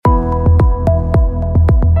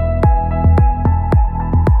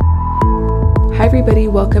everybody,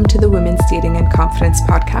 welcome to the Women's Dating and Confidence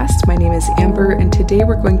Podcast. My name is Amber, and today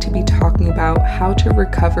we're going to be talking about how to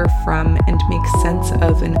recover from and make sense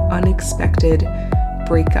of an unexpected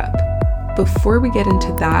breakup. Before we get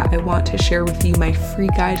into that, I want to share with you my free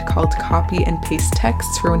guide called Copy and Paste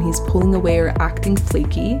Texts for when he's pulling away or acting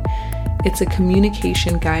flaky. It's a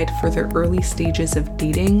communication guide for the early stages of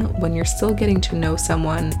dating when you're still getting to know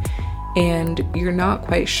someone and you're not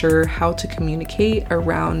quite sure how to communicate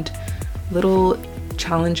around little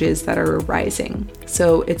challenges that are arising.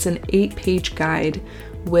 So it's an 8-page guide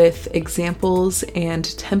with examples and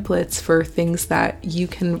templates for things that you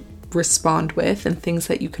can respond with and things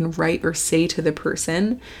that you can write or say to the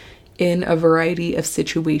person in a variety of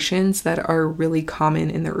situations that are really common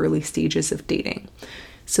in the early stages of dating.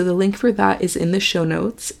 So the link for that is in the show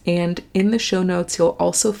notes, and in the show notes you'll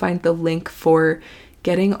also find the link for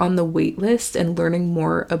getting on the wait list and learning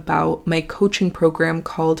more about my coaching program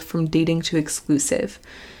called From Dating to Exclusive.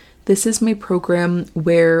 This is my program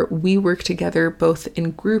where we work together both in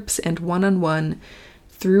groups and one-on-one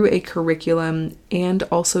through a curriculum and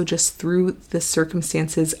also just through the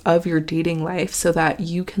circumstances of your dating life so that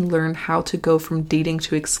you can learn how to go from dating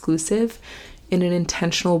to exclusive in an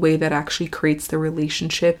intentional way that actually creates the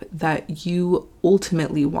relationship that you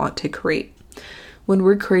ultimately want to create. When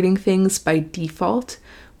we're creating things by default,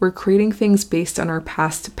 we're creating things based on our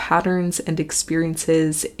past patterns and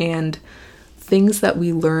experiences and things that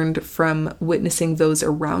we learned from witnessing those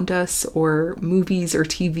around us or movies or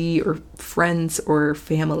TV or friends or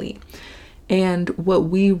family. And what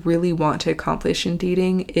we really want to accomplish in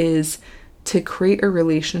dating is to create a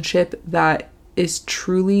relationship that is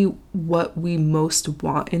truly what we most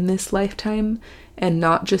want in this lifetime and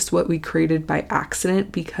not just what we created by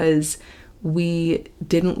accident because we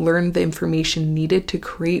didn't learn the information needed to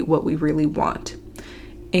create what we really want.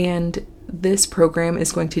 And this program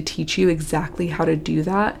is going to teach you exactly how to do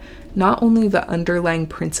that, not only the underlying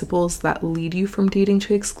principles that lead you from dating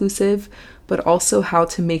to exclusive, but also how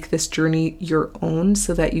to make this journey your own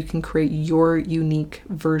so that you can create your unique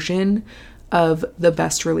version of the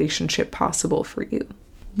best relationship possible for you.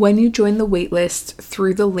 When you join the waitlist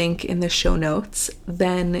through the link in the show notes,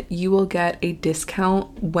 then you will get a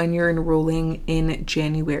discount when you're enrolling in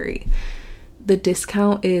January. The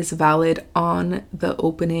discount is valid on the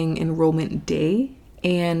opening enrollment day,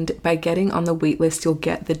 and by getting on the waitlist, you'll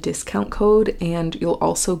get the discount code and you'll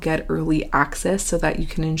also get early access so that you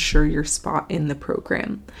can ensure your spot in the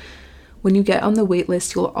program. When you get on the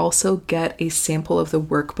waitlist, you'll also get a sample of the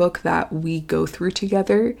workbook that we go through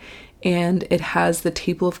together, and it has the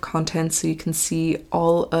table of contents so you can see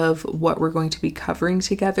all of what we're going to be covering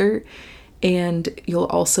together, and you'll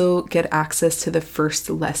also get access to the first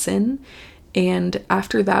lesson. And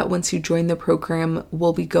after that, once you join the program,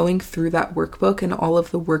 we'll be going through that workbook and all of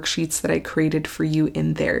the worksheets that I created for you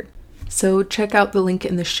in there. So check out the link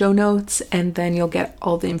in the show notes, and then you'll get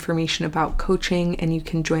all the information about coaching, and you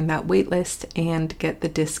can join that waitlist and get the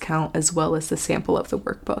discount as well as the sample of the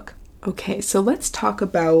workbook. Okay, so let's talk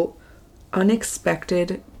about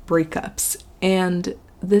unexpected breakups. And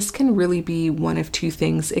this can really be one of two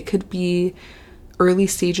things. It could be early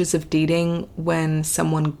stages of dating when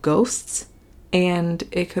someone ghosts, and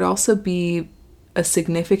it could also be a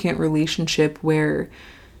significant relationship where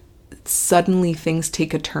suddenly things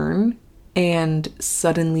take a turn and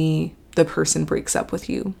suddenly the person breaks up with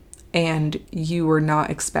you and you were not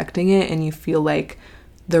expecting it and you feel like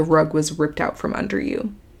the rug was ripped out from under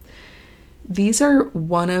you. These are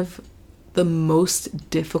one of the most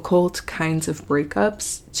difficult kinds of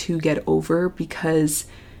breakups to get over because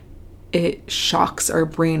it shocks our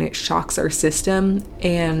brain, it shocks our system,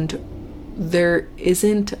 and there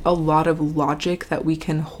isn't a lot of logic that we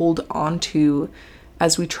can hold on to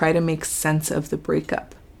as we try to make sense of the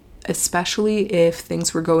breakup, especially if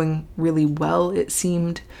things were going really well, it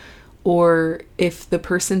seemed, or if the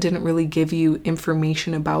person didn't really give you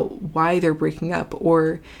information about why they're breaking up,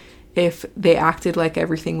 or if they acted like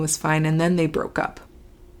everything was fine and then they broke up.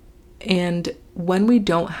 And when we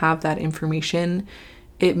don't have that information,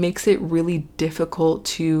 it makes it really difficult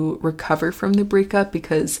to recover from the breakup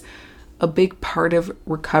because a big part of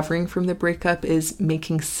recovering from the breakup is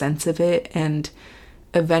making sense of it and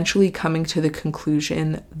eventually coming to the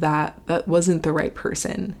conclusion that that wasn't the right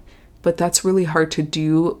person. But that's really hard to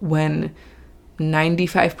do when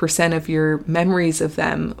 95% of your memories of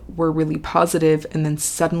them were really positive, and then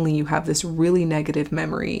suddenly you have this really negative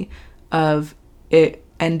memory of it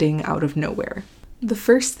ending out of nowhere. The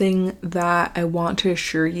first thing that I want to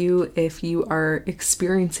assure you, if you are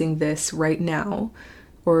experiencing this right now,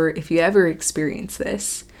 or if you ever experience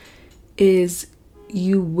this, is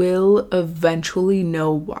you will eventually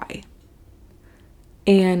know why.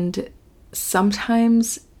 And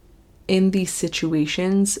sometimes in these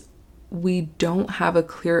situations, we don't have a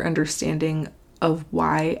clear understanding of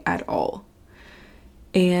why at all.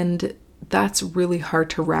 And that's really hard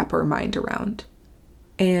to wrap our mind around.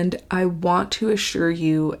 And I want to assure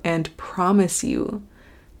you and promise you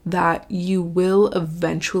that you will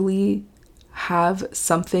eventually have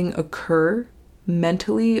something occur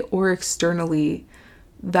mentally or externally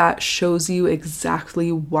that shows you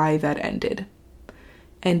exactly why that ended.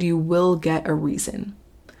 And you will get a reason.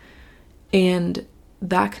 And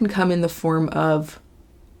that can come in the form of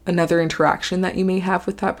another interaction that you may have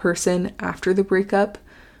with that person after the breakup,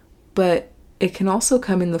 but it can also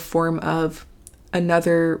come in the form of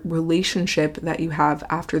another relationship that you have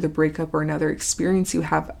after the breakup or another experience you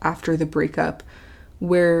have after the breakup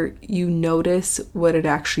where you notice what it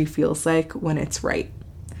actually feels like when it's right.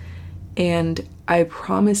 And I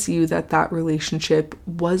promise you that that relationship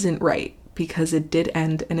wasn't right because it did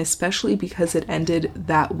end, and especially because it ended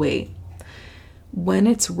that way. When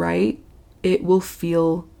it's right, it will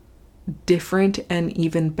feel different and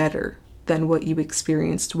even better than what you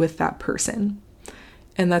experienced with that person.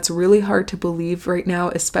 And that's really hard to believe right now,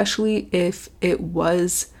 especially if it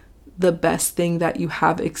was the best thing that you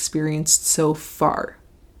have experienced so far.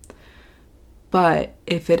 But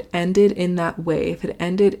if it ended in that way, if it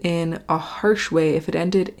ended in a harsh way, if it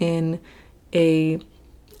ended in a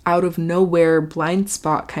out of nowhere blind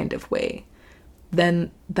spot kind of way,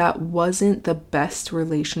 then that wasn't the best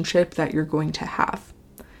relationship that you're going to have.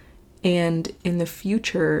 And in the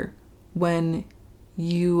future, when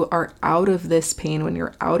you are out of this pain, when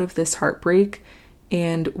you're out of this heartbreak,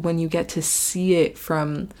 and when you get to see it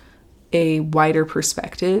from a wider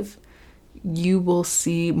perspective, you will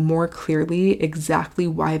see more clearly exactly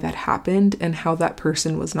why that happened and how that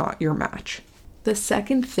person was not your match. The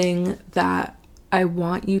second thing that I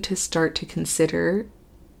want you to start to consider,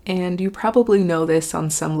 and you probably know this on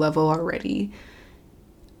some level already,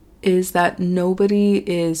 is that nobody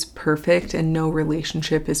is perfect and no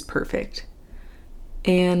relationship is perfect.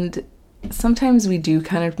 And sometimes we do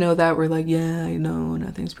kind of know that. We're like, yeah, I know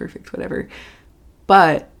nothing's perfect, whatever.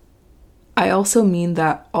 But I also mean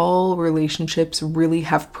that all relationships really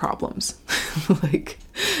have problems. Like,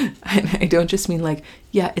 I don't just mean like,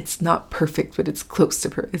 yeah, it's not perfect, but it's close to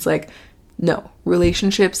perfect. It's like, no,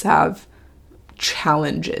 relationships have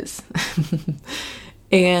challenges.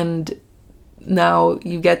 And now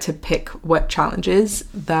you get to pick what challenges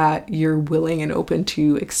that you're willing and open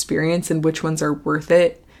to experience and which ones are worth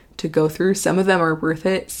it to go through. Some of them are worth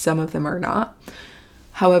it, some of them are not.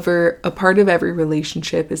 However, a part of every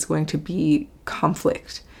relationship is going to be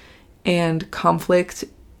conflict. And conflict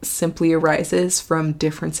simply arises from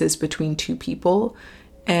differences between two people,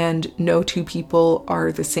 and no two people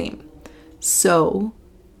are the same. So,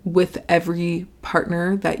 with every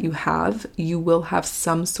partner that you will have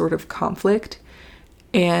some sort of conflict,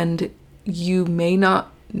 and you may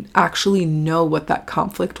not actually know what that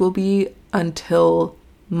conflict will be until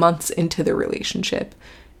months into the relationship.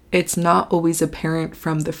 It's not always apparent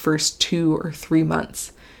from the first 2 or 3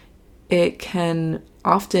 months. It can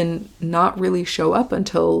often not really show up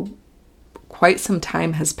until quite some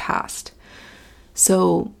time has passed.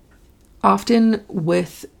 So often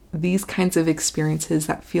with these kinds of experiences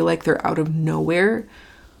that feel like they're out of nowhere,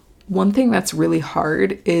 one thing that's really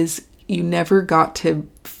hard is you never got to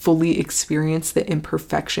fully experience the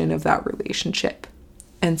imperfection of that relationship.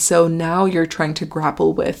 And so now you're trying to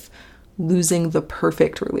grapple with losing the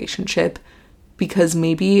perfect relationship because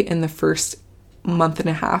maybe in the first month and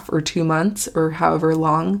a half or 2 months or however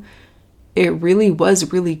long, it really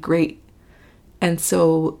was really great. And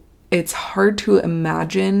so it's hard to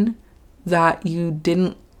imagine that you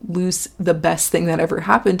didn't lose the best thing that ever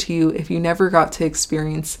happened to you if you never got to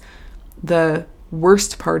experience the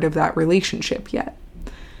worst part of that relationship yet.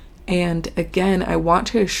 And again, I want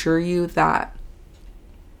to assure you that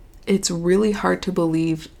it's really hard to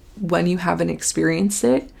believe when you haven't experienced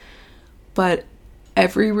it, but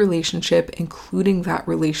every relationship, including that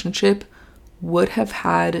relationship, would have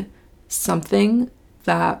had something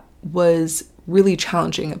that was really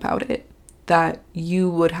challenging about it that you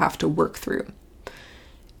would have to work through.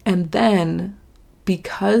 And then,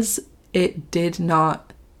 because it did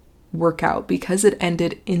not work out, because it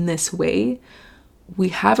ended in this way, we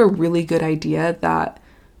have a really good idea that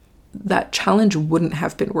that challenge wouldn't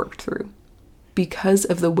have been worked through because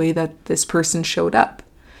of the way that this person showed up.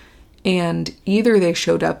 And either they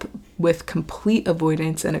showed up with complete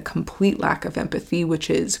avoidance and a complete lack of empathy, which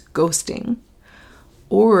is ghosting,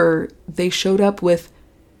 or they showed up with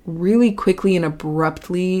really quickly and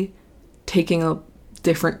abruptly taking a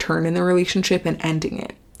different turn in the relationship and ending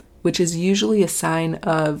it. which is usually a sign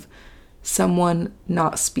of someone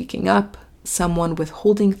not speaking up, someone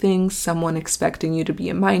withholding things, someone expecting you to be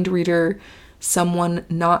a mind reader, someone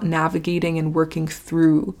not navigating and working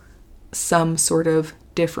through some sort of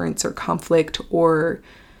difference or conflict or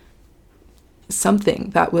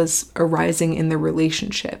something that was arising in the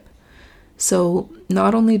relationship. So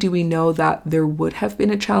not only do we know that there would have been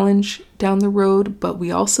a challenge down the road, but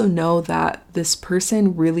we also know that this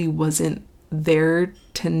person really wasn't there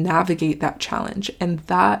to navigate that challenge. And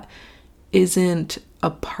that isn't a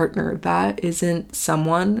partner. That isn't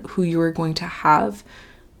someone who you are going to have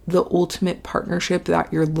the ultimate partnership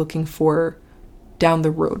that you're looking for down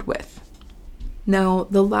the road with. Now,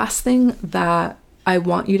 the last thing that I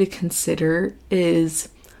want you to consider is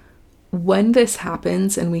when this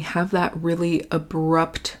happens and we have that really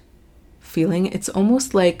abrupt feeling, it's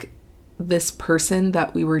almost like this person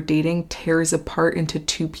that we were dating tears apart into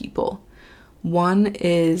two people. One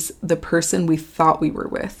is the person we thought we were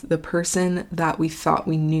with, the person that we thought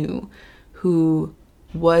we knew, who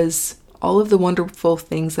was all of the wonderful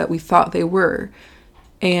things that we thought they were,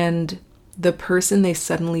 and the person they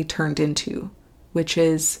suddenly turned into, which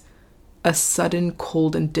is a sudden,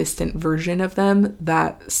 cold, and distant version of them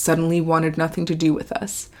that suddenly wanted nothing to do with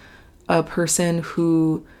us. A person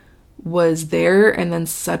who was there and then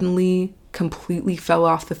suddenly completely fell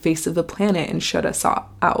off the face of the planet and shut us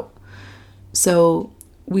out. So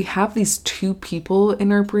we have these two people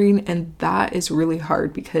in our brain, and that is really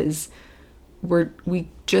hard because we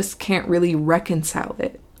just can't really reconcile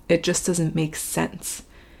it. It just doesn't make sense.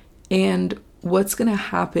 And what's going to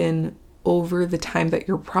happen over the time that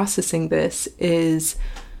you're processing this is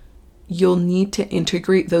you'll need to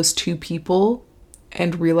integrate those two people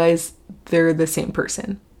and realize they're the same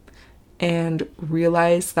person, and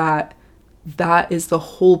realize that that is the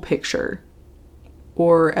whole picture,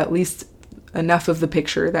 or at least enough of the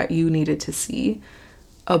picture that you needed to see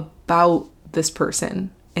about this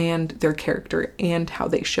person and their character and how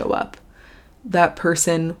they show up. That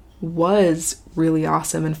person was really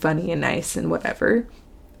awesome and funny and nice and whatever,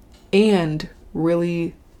 and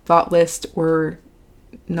really thoughtless or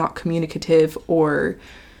not communicative or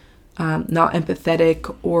not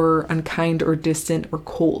empathetic or unkind or distant or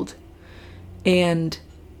cold. And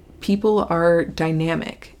people are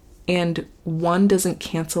dynamic, and one doesn't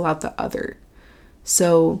cancel out the other.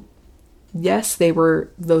 So yes, they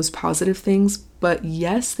were those positive things, but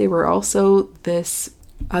yes, they were also this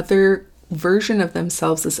other version of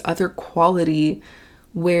themselves, this other quality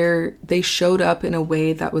where they showed up in a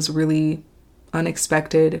way that was really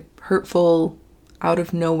unexpected, hurtful, out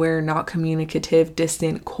of nowhere, not communicative,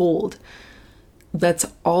 distant, cold. That's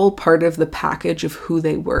all part of the package of who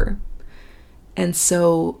they were. And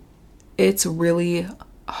so it's really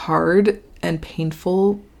hard and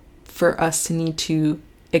painful for us to need to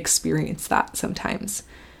experience that sometimes,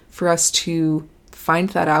 for us to find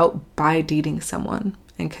that out by dating someone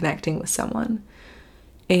and connecting with someone.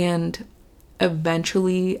 And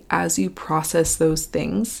eventually, as you process those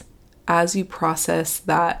things, as you process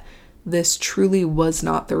that this truly was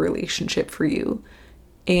not the relationship for you,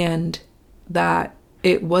 and that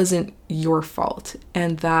it wasn't your fault,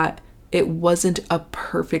 and that it wasn't a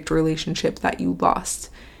perfect relationship that you lost,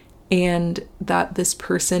 and that this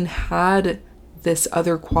person had this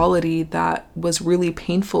other quality that was really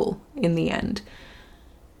painful in the end.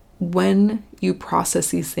 When you process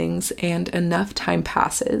these things and enough time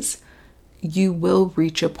passes, you will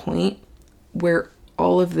reach a point where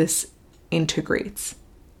all of this integrates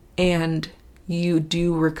and you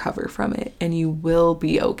do recover from it, and you will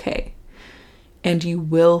be okay, and you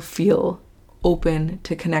will feel open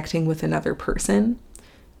to connecting with another person.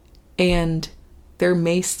 And there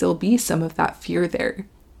may still be some of that fear there.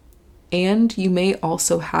 And you may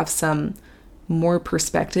also have some more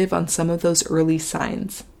perspective on some of those early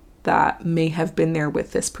signs that may have been there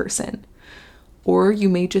with this person. Or you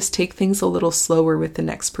may just take things a little slower with the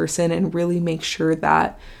next person and really make sure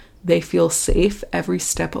that they feel safe every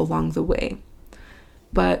step along the way.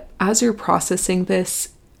 But as you're processing this,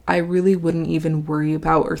 I really wouldn't even worry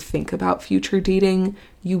about or think about future dating.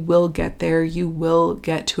 You will get there. You will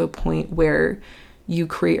get to a point where you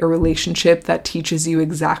create a relationship that teaches you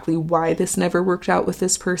exactly why this never worked out with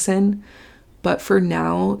this person. But for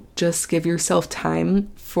now, just give yourself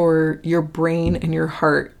time for your brain and your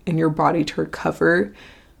heart and your body to recover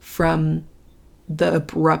from the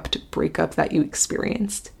abrupt breakup that you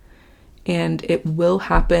experienced. And it will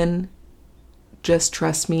happen. Just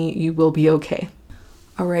trust me, you will be okay.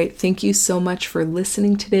 All right, thank you so much for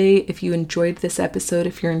listening today. If you enjoyed this episode,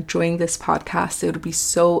 if you're enjoying this podcast, it would be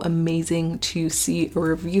so amazing to see a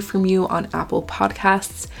review from you on Apple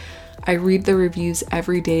Podcasts. I read the reviews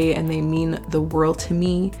every day and they mean the world to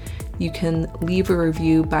me. You can leave a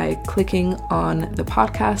review by clicking on the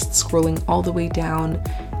podcast, scrolling all the way down,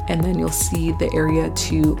 and then you'll see the area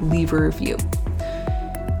to leave a review.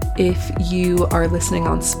 If you are listening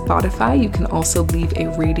on Spotify, you can also leave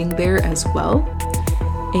a rating there as well.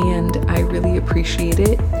 And I really appreciate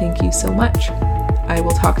it. Thank you so much. I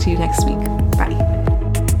will talk to you next week. Bye.